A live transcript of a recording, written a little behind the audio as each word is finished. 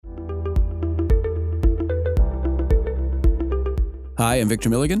Hi, I'm Victor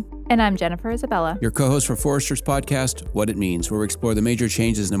Milligan. And I'm Jennifer Isabella. Your co-host for Forrester's podcast, What It Means, where we explore the major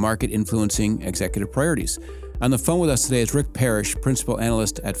changes in the market influencing executive priorities. On the phone with us today is Rick Parrish, Principal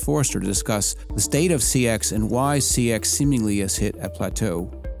Analyst at Forrester, to discuss the state of CX and why CX seemingly has hit a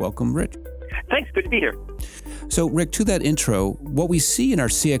plateau. Welcome, Rick. Thanks. Good to be here. So, Rick, to that intro, what we see in our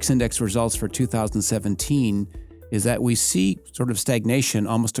CX index results for 2017 is that we see sort of stagnation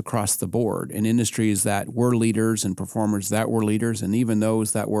almost across the board in industries that were leaders and performers that were leaders, and even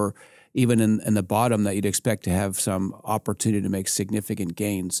those that were even in the bottom that you'd expect to have some opportunity to make significant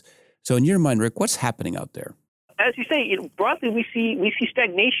gains. So in your mind, Rick, what's happening out there? As you say, broadly, we see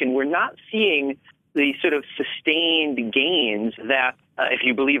stagnation. We're not seeing the sort of sustained gains that, if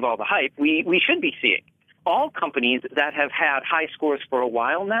you believe all the hype, we should be seeing. All companies that have had high scores for a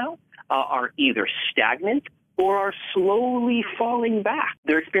while now are either stagnant or are slowly falling back.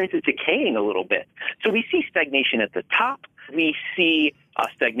 Their experience is decaying a little bit. So we see stagnation at the top. We see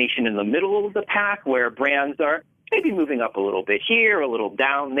stagnation in the middle of the pack where brands are maybe moving up a little bit here, a little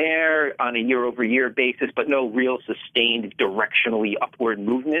down there on a year-over-year basis, but no real sustained directionally upward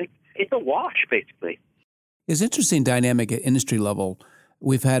movement. It's a wash, basically. It's interesting dynamic at industry level.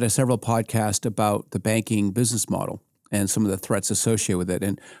 We've had several podcasts about the banking business model and some of the threats associated with it.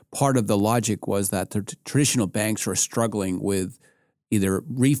 And part of the logic was that the traditional banks are struggling with either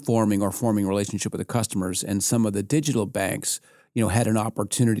reforming or forming a relationship with the customers. And some of the digital banks, had an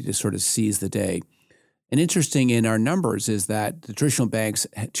opportunity to sort of seize the day. And interesting in our numbers is that the traditional banks,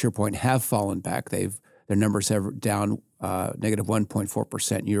 to your point, have fallen back. Their numbers have down negative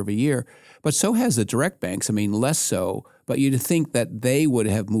 1.4% year over year. But so has the direct banks. Less so. But you'd think that they would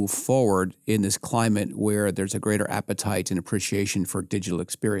have moved forward in this climate where there's a greater appetite and appreciation for digital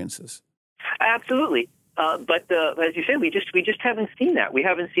experiences. Absolutely. But as you said, we just haven't seen that. We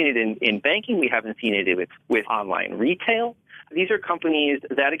haven't seen it in banking. We haven't seen it with online retail. These are companies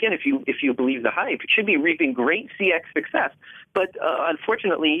that, again, if you believe the hype, should be reaping great CX success. But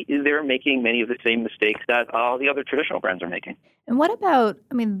unfortunately, they're making many of the same mistakes that all the other traditional brands are making. And what about,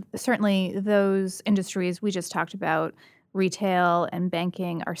 certainly those industries we just talked about, retail and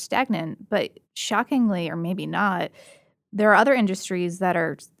banking, are stagnant, but shockingly, or maybe not, there are other industries that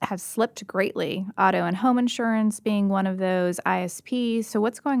have slipped greatly, auto and home insurance being one of those, ISP. So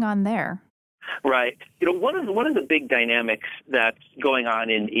what's going on there? Right. One of the big dynamics that's going on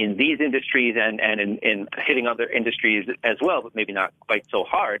in these industries and in hitting other industries as well, but maybe not quite so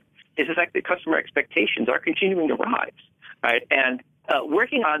hard, is the fact that customer expectations are continuing to rise. Right. And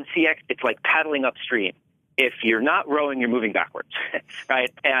working on CX, it's like paddling upstream. If you're not rowing, you're moving backwards, right?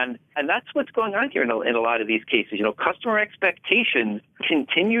 And that's what's going on here in a lot of these cases. Customer expectations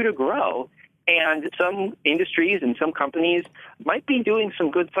continue to grow, and some industries and some companies might be doing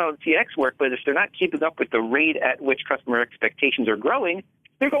some good solid CX work, but if they're not keeping up with the rate at which customer expectations are growing,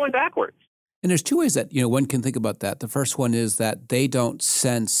 they're going backwards. And there's two ways that one can think about that. The first one is that they don't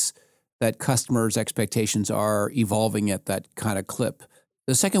sense that customers' expectations are evolving at that kind of clip.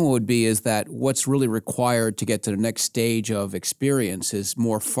 The second one would be is that what's really required to get to the next stage of experience is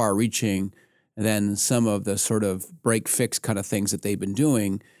more far-reaching than some of the sort of break-fix kind of things that they've been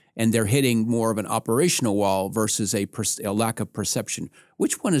doing, and they're hitting more of an operational wall versus a lack of perception.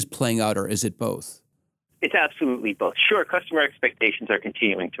 Which one is playing out, or is it both? It's absolutely both. Sure, customer expectations are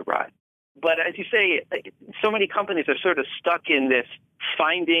continuing to rise. But as you say, so many companies are sort of stuck in this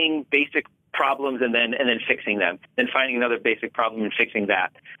finding basic problems and then fixing them, then finding another basic problem and fixing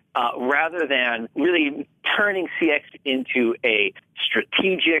that, rather than really turning CX into a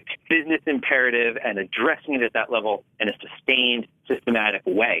strategic business imperative and addressing it at that level in a sustained, systematic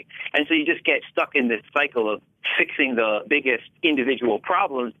way. And so you just get stuck in this cycle of fixing the biggest individual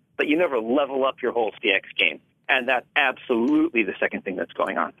problems, but you never level up your whole CX game. And that's absolutely the second thing that's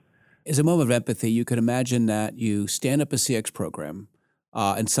going on. As a moment of empathy, you could imagine that you stand up a CX program,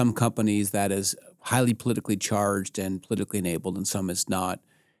 and some companies that is highly politically charged and politically enabled, and some is not.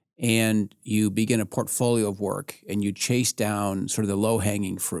 And you begin a portfolio of work, and you chase down sort of the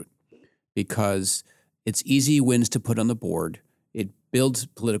low-hanging fruit because it's easy wins to put on the board. It builds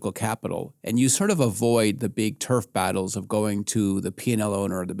political capital, and you sort of avoid the big turf battles of going to the P&L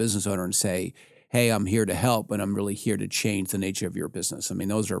owner or the business owner and say, hey, I'm here to help, but I'm really here to change the nature of your business.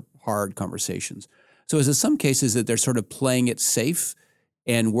 Those are hard conversations. So is it some cases that they're sort of playing it safe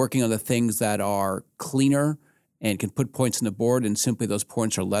and working on the things that are cleaner and can put points on the board, and simply those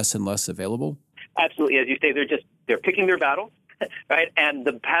points are less and less available? Absolutely. As you say, they're picking their battles, right? And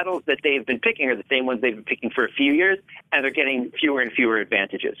the battles that they've been picking are the same ones they've been picking for a few years, and they're getting fewer and fewer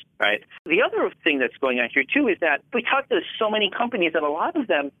advantages, right? The other thing that's going on here, too, is that we talk to so many companies, and a lot of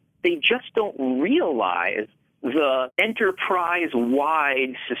them, they just don't realize the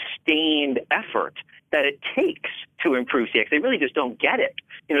enterprise-wide sustained effort that it takes to improve CX. They really just don't get it.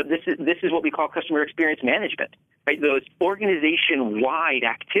 This is what we call customer experience management, right? Those organization-wide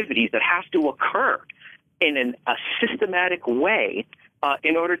activities that have to occur in a systematic way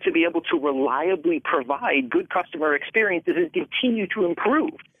in order to be able to reliably provide good customer experiences and continue to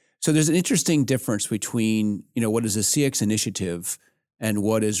improve. So there's an interesting difference between, what is a CX initiative and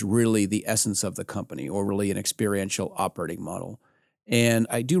what is really the essence of the company, or really an experiential operating model. And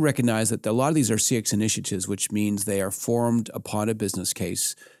I do recognize that a lot of these are CX initiatives, which means they are formed upon a business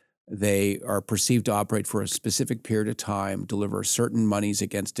case. They are perceived to operate for a specific period of time, deliver certain monies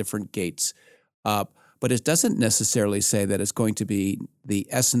against different gates. But it doesn't necessarily say that it's going to be the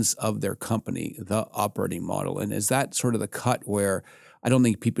essence of their company, the operating model. And is that sort of the cut where I don't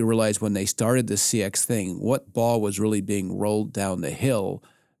think people realized when they started the CX thing, what ball was really being rolled down the hill,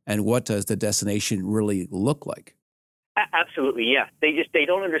 and what does the destination really look like? Absolutely, yeah. They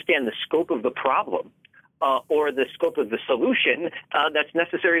don't understand the scope of the problem or the scope of the solution that's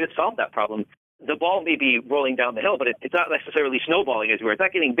necessary to solve that problem. The ball may be rolling down the hill, but it's not necessarily snowballing, as it were. It's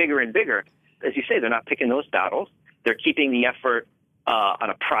not getting bigger and bigger. As you say, they're not picking those battles. They're keeping the effort on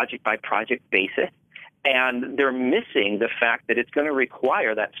a project-by-project basis. And they're missing the fact that it's going to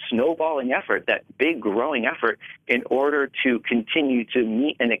require that snowballing effort, that big growing effort, in order to continue to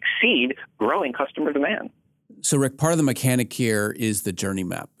meet and exceed growing customer demand. So, Rick, part of the mechanic here is the journey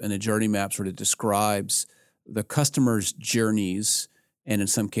map. And a journey map sort of describes the customer's journeys and, in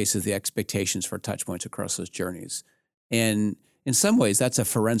some cases, the expectations for touch points across those journeys. And in some ways, that's a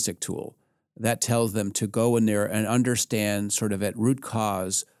forensic tool that tells them to go in there and understand sort of at root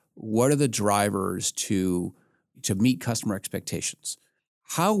cause, what are the drivers to meet customer expectations?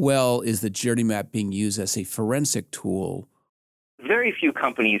 How well is the journey map being used as a forensic tool? Very few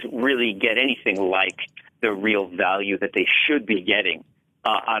companies really get anything like the real value that they should be getting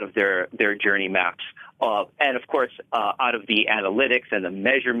out of their journey maps. And of course, out of the analytics and the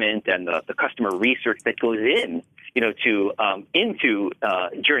measurement and the customer research that goes into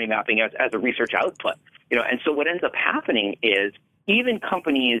journey mapping as a research output. And so what ends up happening is even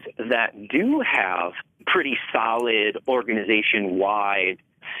companies that do have pretty solid organization-wide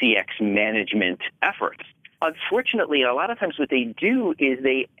CX management efforts, unfortunately, a lot of times what they do is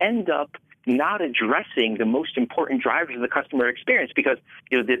they end up not addressing the most important drivers of the customer experience because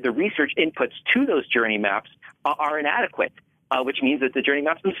the research inputs to those journey maps are inadequate, which means that the journey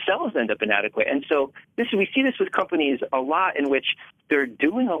maps themselves end up inadequate. And so we see this with companies a lot in which they're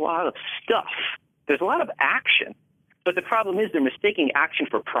doing a lot of stuff. There's a lot of action, but the problem is they're mistaking action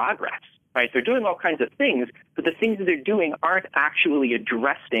for progress, right? They're doing all kinds of things, but the things that they're doing aren't actually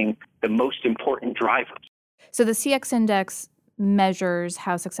addressing the most important drivers. So the CX index measures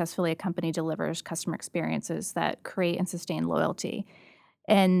how successfully a company delivers customer experiences that create and sustain loyalty.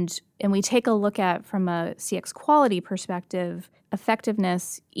 And we take a look at, from a CX quality perspective,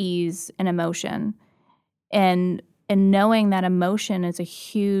 effectiveness, ease, and emotion. And knowing that emotion is a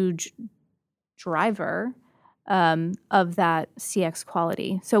huge driver of that CX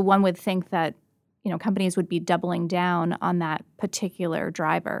quality. So one would think that companies would be doubling down on that particular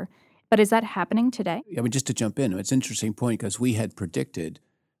driver. But is that happening today? I mean, just to jump in, it's an interesting point because we had predicted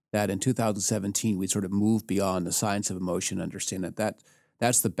that in 2017 we'd sort of move beyond the science of emotion, understand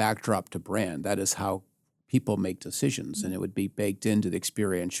that's the backdrop to brand. That is how people make decisions, and it would be baked into the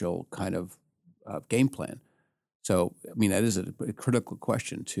experiential kind of game plan. So, I mean, that is a critical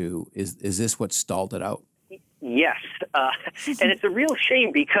question too. Is this what stalled it out? Yes, and it's a real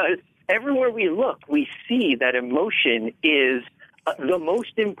shame because everywhere we look, we see that emotion is the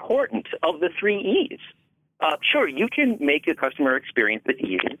most important of the three E's. Sure, you can make a customer experience that's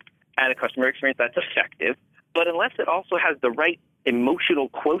easy and a customer experience that's effective, but unless it also has the right emotional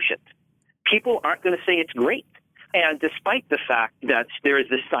quotient, people aren't going to say it's great. And despite the fact that there is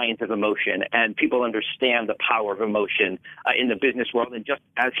this science of emotion and people understand the power of emotion in the business world, and just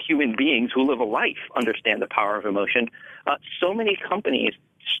as human beings who live a life understand the power of emotion, so many companies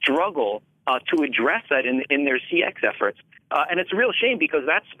struggle to address that in their CX efforts. And it's a real shame because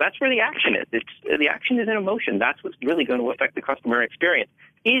that's where the action is. The action is in emotion. That's what's really going to affect the customer experience.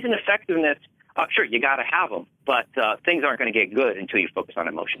 Ease and effectiveness, sure, you got to have them, but things aren't going to get good until you focus on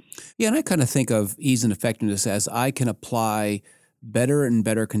emotion. Yeah, and I kind of think of ease and effectiveness as I can apply better and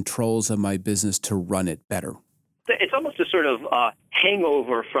better controls of my business to run it better. It's almost a sort of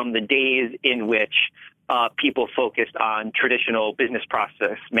hangover from the days in which people focused on traditional business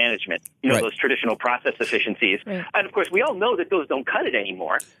process management, right. Those traditional process efficiencies. Right. And of course, we all know that those don't cut it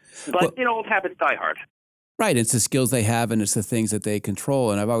anymore, but old habits die hard. Right. It's the skills they have and it's the things that they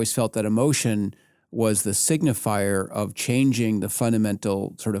control. And I've always felt that emotion was the signifier of changing the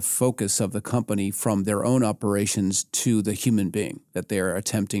fundamental sort of focus of the company from their own operations to the human being that they're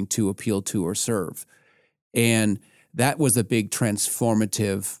attempting to appeal to or serve. And that was a big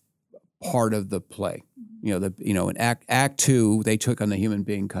transformative part of the play. In act two, they took on the human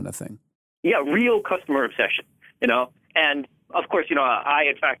being kind of thing. Yeah, real customer obsession, and of course, I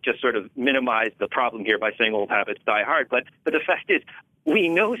in fact just sort of minimize the problem here by saying old habits die hard. But the fact is, we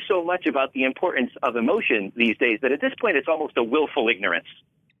know so much about the importance of emotion these days that at this point it's almost a willful ignorance,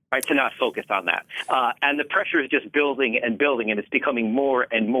 right, to not focus on that. And the pressure is just building and building, and it's becoming more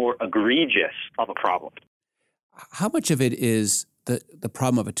and more egregious of a problem. How much of it is the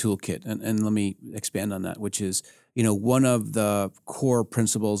problem of a toolkit? And let me expand on that, which is, one of the core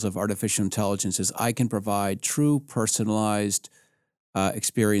principles of artificial intelligence is I can provide true personalized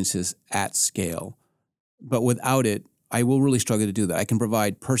experiences at scale. But without it, I will really struggle to do that. I can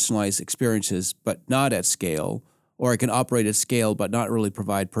provide personalized experiences, but not at scale, or I can operate at scale, but not really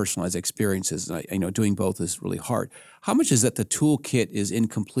provide personalized experiences. And I know doing both is really hard. How much is that the toolkit is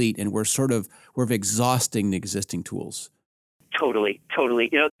incomplete and we're exhausting the existing tools? Totally.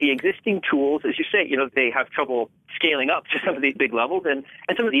 The existing tools, as you say, they have trouble scaling up to some of these big levels, and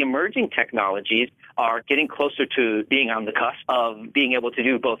some of the emerging technologies are getting closer to being on the cusp of being able to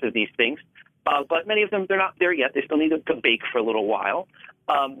do both of these things. But many of them, they're not there yet. They still need to bake for a little while.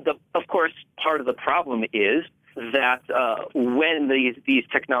 Of course, part of the problem is that when these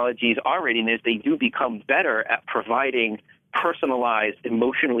technologies are ready, they do become better at providing personalized,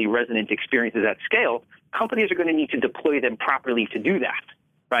 emotionally resonant experiences at scale. Companies are going to need to deploy them properly to do that,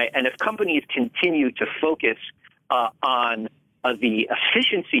 right? And if companies continue to focus on the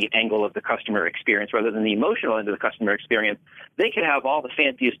efficiency angle of the customer experience rather than the emotional end of the customer experience, they can have all the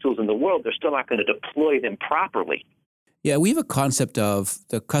fanciest tools in the world. They're still not going to deploy them properly. Yeah, we have a concept of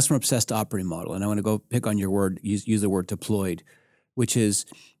the customer-obsessed operating model, and I want to go pick on your word, use the word deployed, which is,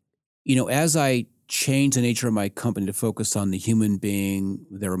 as I change the nature of my company to focus on the human being,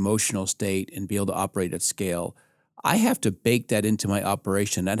 their emotional state, and be able to operate at scale, I have to bake that into my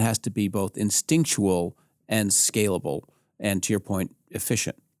operation. That has to be both instinctual and scalable, and to your point,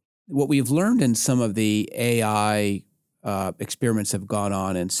 efficient. What we've learned in some of the AI experiments that have gone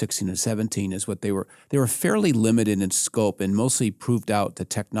on in 16 and 17 is they were fairly limited in scope and mostly proved out the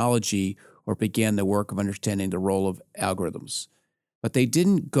technology or began the work of understanding the role of algorithms. But they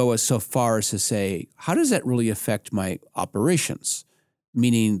didn't go so far as to say, how does that really affect my operations?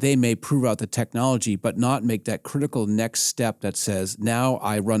 Meaning they may prove out the technology, but not make that critical next step that says, now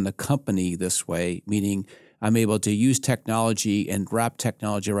I run the company this way, meaning I'm able to use technology and wrap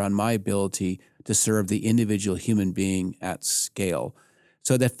technology around my ability to serve the individual human being at scale.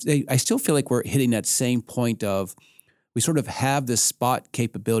 So that I still feel like we're hitting that same point of we sort of have this spot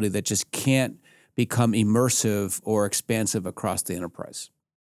capability that just can't become immersive or expansive across the enterprise.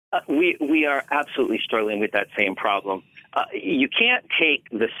 We are absolutely struggling with that same problem. You can't take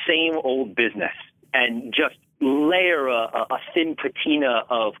the same old business and just layer a thin patina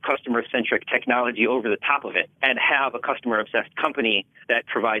of customer-centric technology over the top of it and have a customer-obsessed company that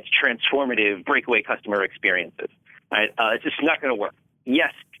provides transformative breakaway customer experiences. Right? It's just not going to work.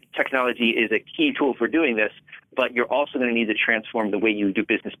 Yes, technology is a key tool for doing this, but you're also going to need to transform the way you do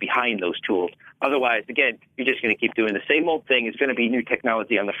business behind those tools. Otherwise, again, you're just going to keep doing the same old thing. It's going to be new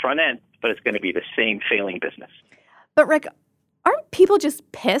technology on the front end, but it's going to be the same failing business. But Rick, aren't people just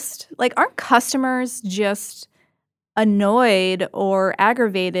pissed? Like, aren't customers just annoyed or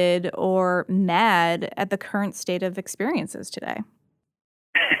aggravated or mad at the current state of experiences today?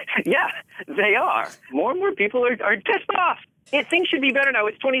 Yeah, they are. More and more people are pissed off. Things should be better now.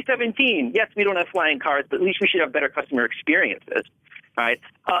 It's 2017. Yes, we don't have flying cars, but at least we should have better customer experiences. Right?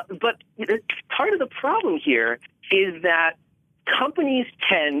 But part of the problem here is that companies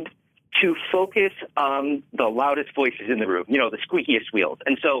tend to focus on the loudest voices in the room, the squeakiest wheels.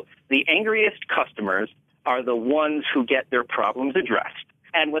 And so the angriest customers are the ones who get their problems addressed.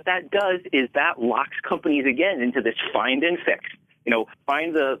 And what that does is that locks companies again into this find and fix.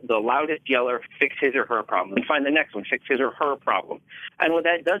 Find the loudest yeller, fix his or her problem, and find the next one, fix his or her problem. And what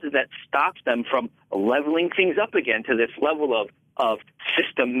that does is that stops them from leveling things up again to this level of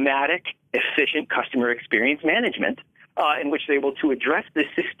systematic, efficient customer experience management in which they're able to address this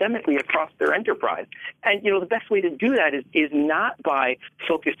systemically across their enterprise. And, the best way to do that is not by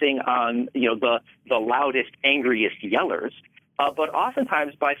focusing on, the loudest, angriest yellers, but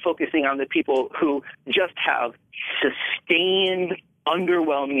oftentimes by focusing on the people who just have sustained,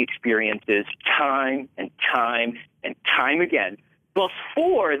 underwhelming experiences time and time and time again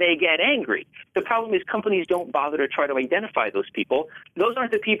before they get angry. The problem is companies don't bother to try to identify those people. Those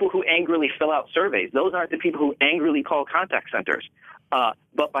aren't the people who angrily fill out surveys. Those aren't the people who angrily call contact centers.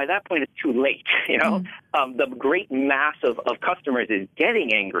 But by that point, it's too late. The great mass of customers is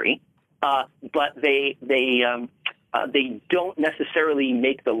getting angry, but they don't necessarily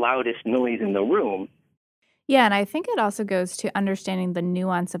make the loudest noise in the room. Yeah, and I think it also goes to understanding the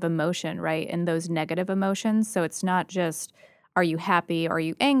nuance of emotion, right? And those negative emotions. So it's not just, are you happy? Are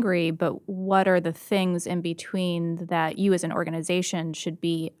you angry? But what are the things in between that you as an organization should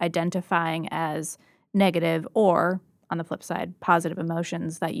be identifying as negative or, on the flip side, positive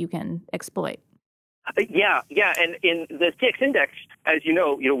emotions that you can exploit? Yeah, and in the CX index, as you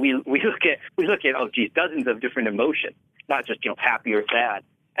know, we look at dozens of different emotions, not just happy or sad.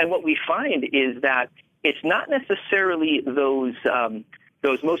 And what we find is that it's not necessarily those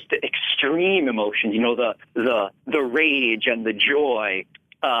most extreme emotions, the rage and the joy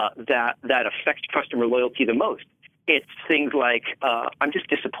that affect customer loyalty the most. It's things like I'm just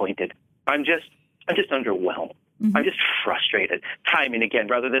disappointed. I'm just underwhelmed. Mm-hmm. I'm just frustrated time and again,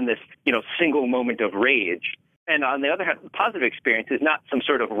 rather than this single moment of rage. And on the other hand, the positive experience is not some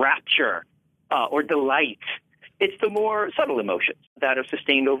sort of rapture or delight. It's the more subtle emotions that are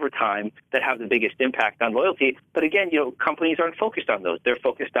sustained over time that have the biggest impact on loyalty. But again, companies aren't focused on those. They're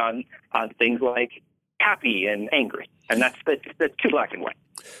focused on things like happy and angry. And that's too black and white.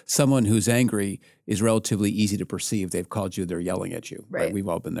 Someone who's angry is relatively easy to perceive. They've called you, they're yelling at you. Right? We've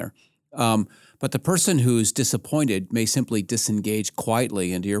all been there. But the person who's disappointed may simply disengage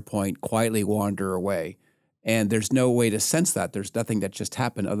quietly, and to your point, quietly wander away. And there's no way to sense that. There's nothing that just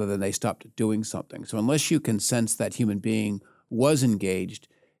happened other than they stopped doing something. So unless you can sense that human being was engaged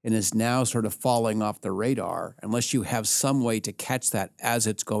and is now sort of falling off the radar, unless you have some way to catch that as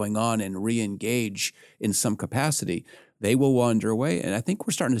it's going on and re-engage in some capacity, they will wander away. And I think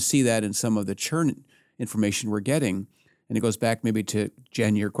we're starting to see that in some of the churn information we're getting. And it goes back maybe to,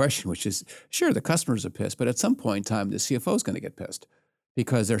 Jen, your question, which is, sure, the customers are pissed, but at some point in time, the CFO is going to get pissed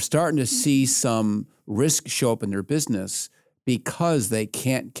because they're starting to see some risk show up in their business because they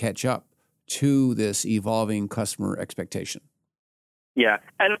can't catch up to this evolving customer expectation. Yeah,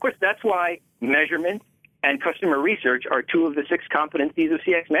 and of course, that's why measurement and customer research are two of the 6 competencies of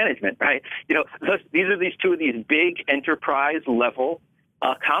CX management, right? These are two of these big enterprise level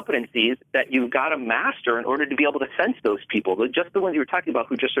competencies that you've got to master in order to be able to sense those people, just the ones you were talking about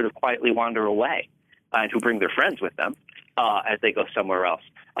who just sort of quietly wander away and who bring their friends with them as they go somewhere else.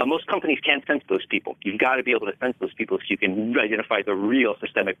 Most companies can't sense those people. You've got to be able to sense those people so you can identify the real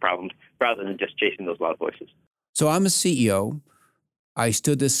systemic problems rather than just chasing those loud voices. So I'm a CEO. I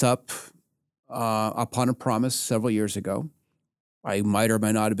stood this up upon a promise several years ago. I might or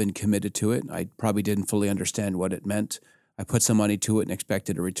might not have been committed to it. I probably didn't fully understand what it meant. I put some money to it and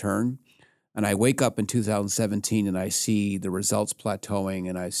expected a return. And I wake up in 2017 and I see the results plateauing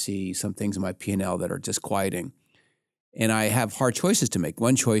and I see some things in my P&L that are disquieting. And I have hard choices to make.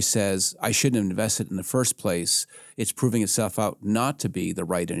 One choice says I shouldn't have invested in the first place. It's proving itself out not to be the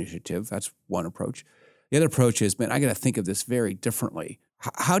right initiative. That's one approach. The other approach is, man, I got to think of this very differently.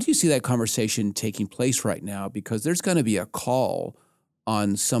 How do you see that conversation taking place right now? Because there's going to be a call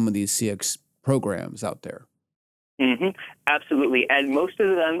on some of these CX programs out there. Mm-hmm. Absolutely. And most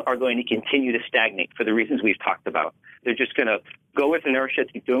of them are going to continue to stagnate for the reasons we've talked about. They're just going to go with inertia,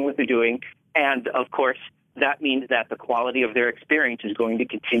 keep doing what they're doing. And of course, that means that the quality of their experience is going to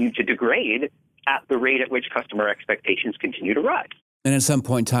continue to degrade at the rate at which customer expectations continue to rise. And at some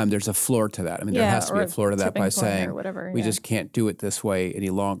point in time, there's a floor to that. I mean, there has to be a floor to that by saying we just can't do it this way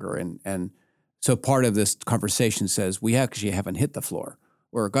any longer. And so part of this conversation says we actually haven't hit the floor.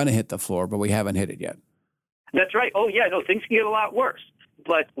 We're going to hit the floor, but we haven't hit it yet. That's right. Oh, yeah, no, things can get a lot worse.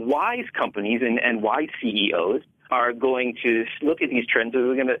 But wise companies and wise CEOs are going to look at these trends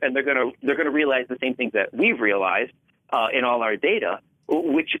and they're going to realize the same things that we've realized in all our data,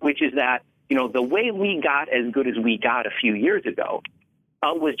 which is that the way we got as good as we got a few years ago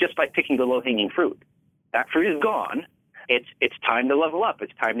was just by picking the low-hanging fruit. That fruit is gone. It's time to level up.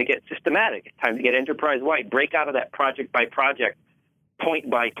 It's time to get systematic. It's time to get enterprise-wide, break out of that project-by-project,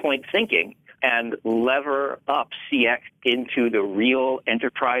 point-by-point thinking, and lever up CX into the real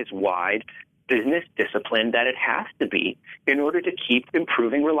enterprise-wide business discipline that it has to be in order to keep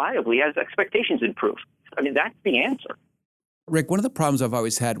improving reliably as expectations improve. I mean, that's the answer. Rick, one of the problems I've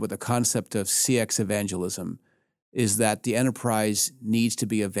always had with the concept of CX evangelism is that the enterprise needs to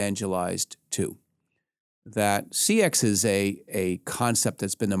be evangelized too. That CX is a concept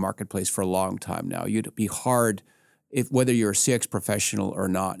that's been in the marketplace for a long time now. You'd be hard, whether you're a CX professional or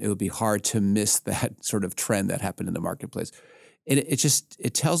not, it would be hard to miss that sort of trend that happened in the marketplace.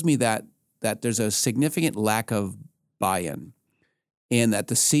 it tells me that there's a significant lack of buy-in, and that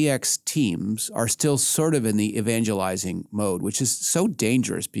the CX teams are still sort of in the evangelizing mode, which is so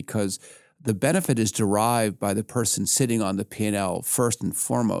dangerous because the benefit is derived by the person sitting on the P&L first and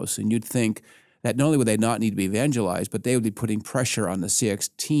foremost. And you'd think that not only would they not need to be evangelized, but they would be putting pressure on the CX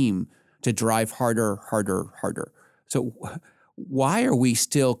team to drive harder, harder, harder. So why are we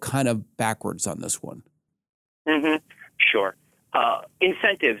still kind of backwards on this one? Mm-hmm. Sure.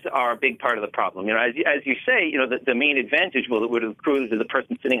 Incentives are a big part of the problem. As you say, the main advantage would accrue to the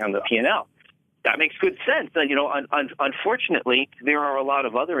person sitting on the P&L. That makes good sense. Unfortunately, there are a lot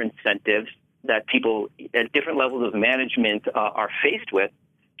of other incentives that people at different levels of management are faced with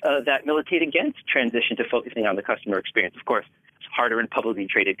that militate against transition to focusing on the customer experience. Of course, it's harder in publicly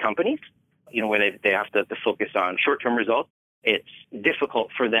traded companies, where they have to focus on short-term results. It's difficult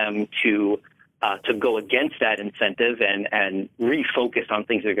for them to go against that incentive and refocus on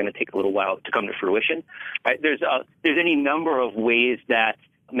things that are going to take a little while to come to fruition. Right? There's any number of ways that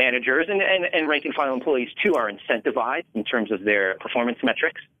managers and rank and file employees too are incentivized in terms of their performance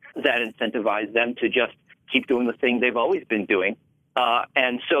metrics that incentivize them to just keep doing the thing they've always been doing.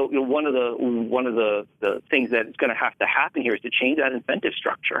 And so one of the things that's going to have to happen here is to change that incentive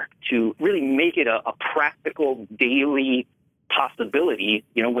structure to really make it a practical daily possibility.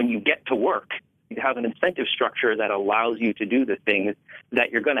 When you get to work, you have an incentive structure that allows you to do the things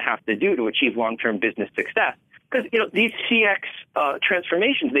that you're going to have to do to achieve long-term business success. Because these CX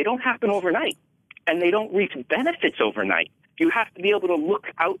transformations, they don't happen overnight, and they don't reach benefits overnight. You have to be able to look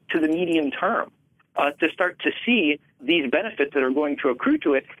out to the medium term to start to see these benefits that are going to accrue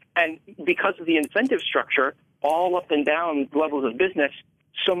to it. And because of the incentive structure, all up and down levels of business,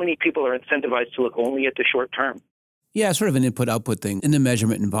 so many people are incentivized to look only at the short term. Yeah, sort of an input-output thing. In the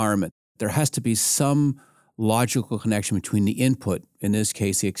measurement environment, there has to be some logical connection between the input, in this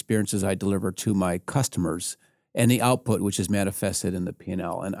case, the experiences I deliver to my customers, and the output, which is manifested in the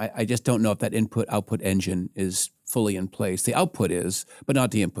P&L. And I just don't know if that input-output engine is fully in place. The output is, but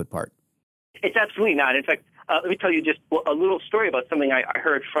not the input part. It's absolutely not. In fact, let me tell you just a little story about something I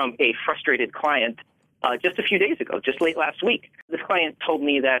heard from a frustrated client just a few days ago, just late last week. This client told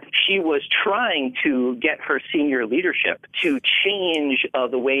me that she was trying to get her senior leadership to change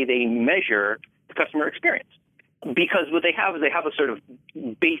the way they measure the customer experience. Because what they have is they have a sort of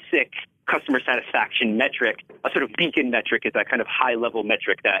basic customer satisfaction metric, a sort of beacon metric is that kind of high-level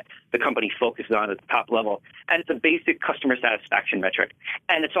metric that the company focuses on at the top level. And it's a basic customer satisfaction metric.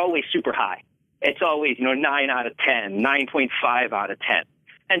 And it's always super high. It's always, 9 out of 10, 9.5 out of 10.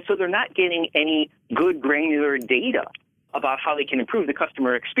 And so they're not getting any good granular data about how they can improve the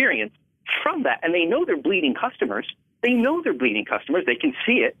customer experience from that. And they know they're bleeding customers. They can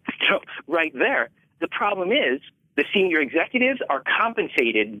see it right there. The problem is the senior executives are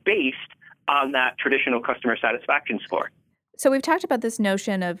compensated based on that traditional customer satisfaction score. So we've talked about this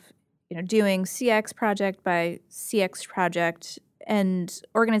notion of doing CX project by CX project and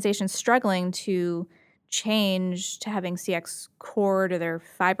organizations struggling to change to having CX core to their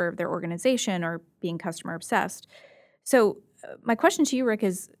fiber of their organization or being customer obsessed. So my question to you, Rick,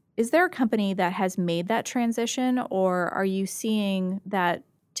 is there a company that has made that transition, or are you seeing that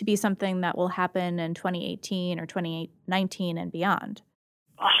to be something that will happen in 2018 or 2019 and beyond?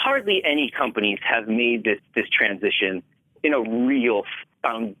 Hardly any companies have made this transition in a real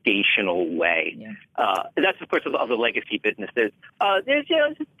foundational way. Yeah. That's, of course, of the legacy businesses. There's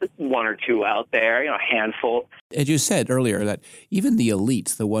just one or two out there, a handful. As you said earlier, that even the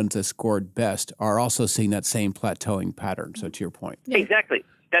elites, the ones that scored best, are also seeing that same plateauing pattern. So to your point. Yeah. Exactly.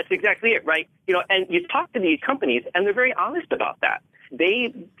 That's exactly it, right? And you talk to these companies, and they're very honest about that.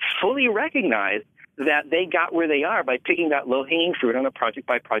 They fully recognize that they got where they are by picking that low-hanging fruit on a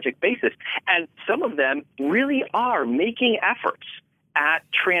project-by-project basis. And some of them really are making efforts at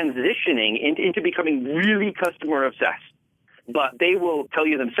transitioning into becoming really customer-obsessed. But they will tell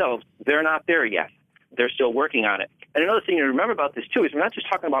you themselves they're not there yet. They're still working on it. And another thing to remember about this, too, is we're not just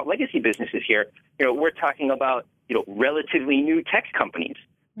talking about legacy businesses here. We're talking about, relatively new tech companies.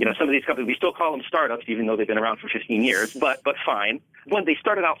 Some of these companies, we still call them startups, even though they've been around for 15 years, but fine. When they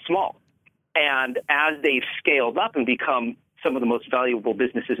started out small, and as they've scaled up and become some of the most valuable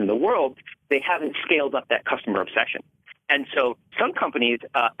businesses in the world, they haven't scaled up that customer obsession. And so some companies,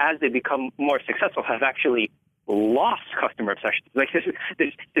 as they become more successful, have actually lost customer obsession. Like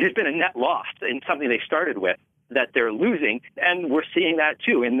there's been a net loss in something they started with that they're losing, and we're seeing that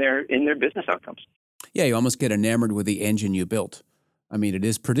too in their business outcomes. Yeah, you almost get enamored with the engine you built. I mean, it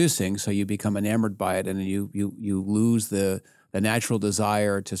is producing, so you become enamored by it, and you lose the the natural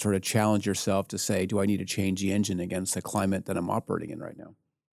desire to sort of challenge yourself to say, do I need to change the engine against the climate that I'm operating in right now?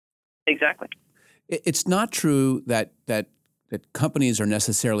 Exactly. It's not true that companies are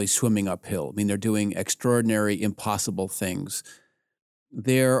necessarily swimming uphill. I mean, they're doing extraordinary, impossible things.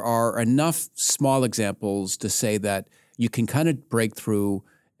 There are enough small examples to say that you can kind of break through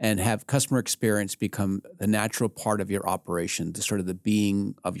and have customer experience become the natural part of your operation, the sort of the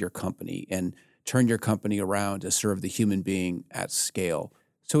being of your company, and turn your company around to serve the human being at scale.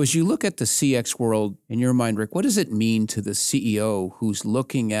 So as you look at the CX world, in your mind, Rick, what does it mean to the CEO who's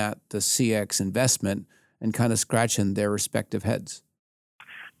looking at the CX investment and kind of scratching their respective heads?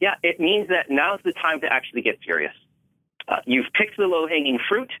 Yeah, it means that now's the time to actually get serious. You've picked the low-hanging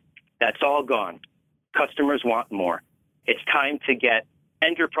fruit. That's all gone. Customers want more. It's time to get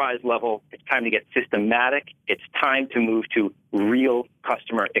enterprise level. It's time to get systematic. It's time to move to real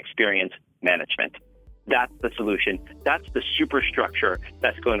customer experience management. That's the solution. That's the superstructure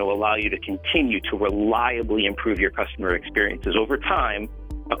that's going to allow you to continue to reliably improve your customer experiences over time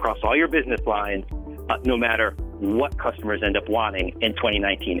across all your business lines, no matter what customers end up wanting in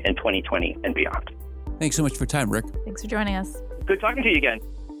 2019 and 2020 and beyond. Thanks so much for your time, Rick. Thanks for joining us. Good talking to you again.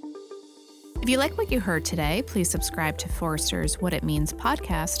 If you like what you heard today, please subscribe to Forrester's What It Means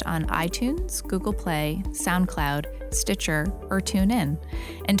podcast on iTunes, Google Play, SoundCloud, Stitcher, or TuneIn.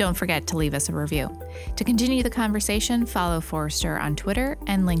 And don't forget to leave us a review. To continue the conversation, follow Forrester on Twitter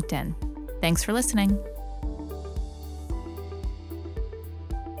and LinkedIn. Thanks for listening.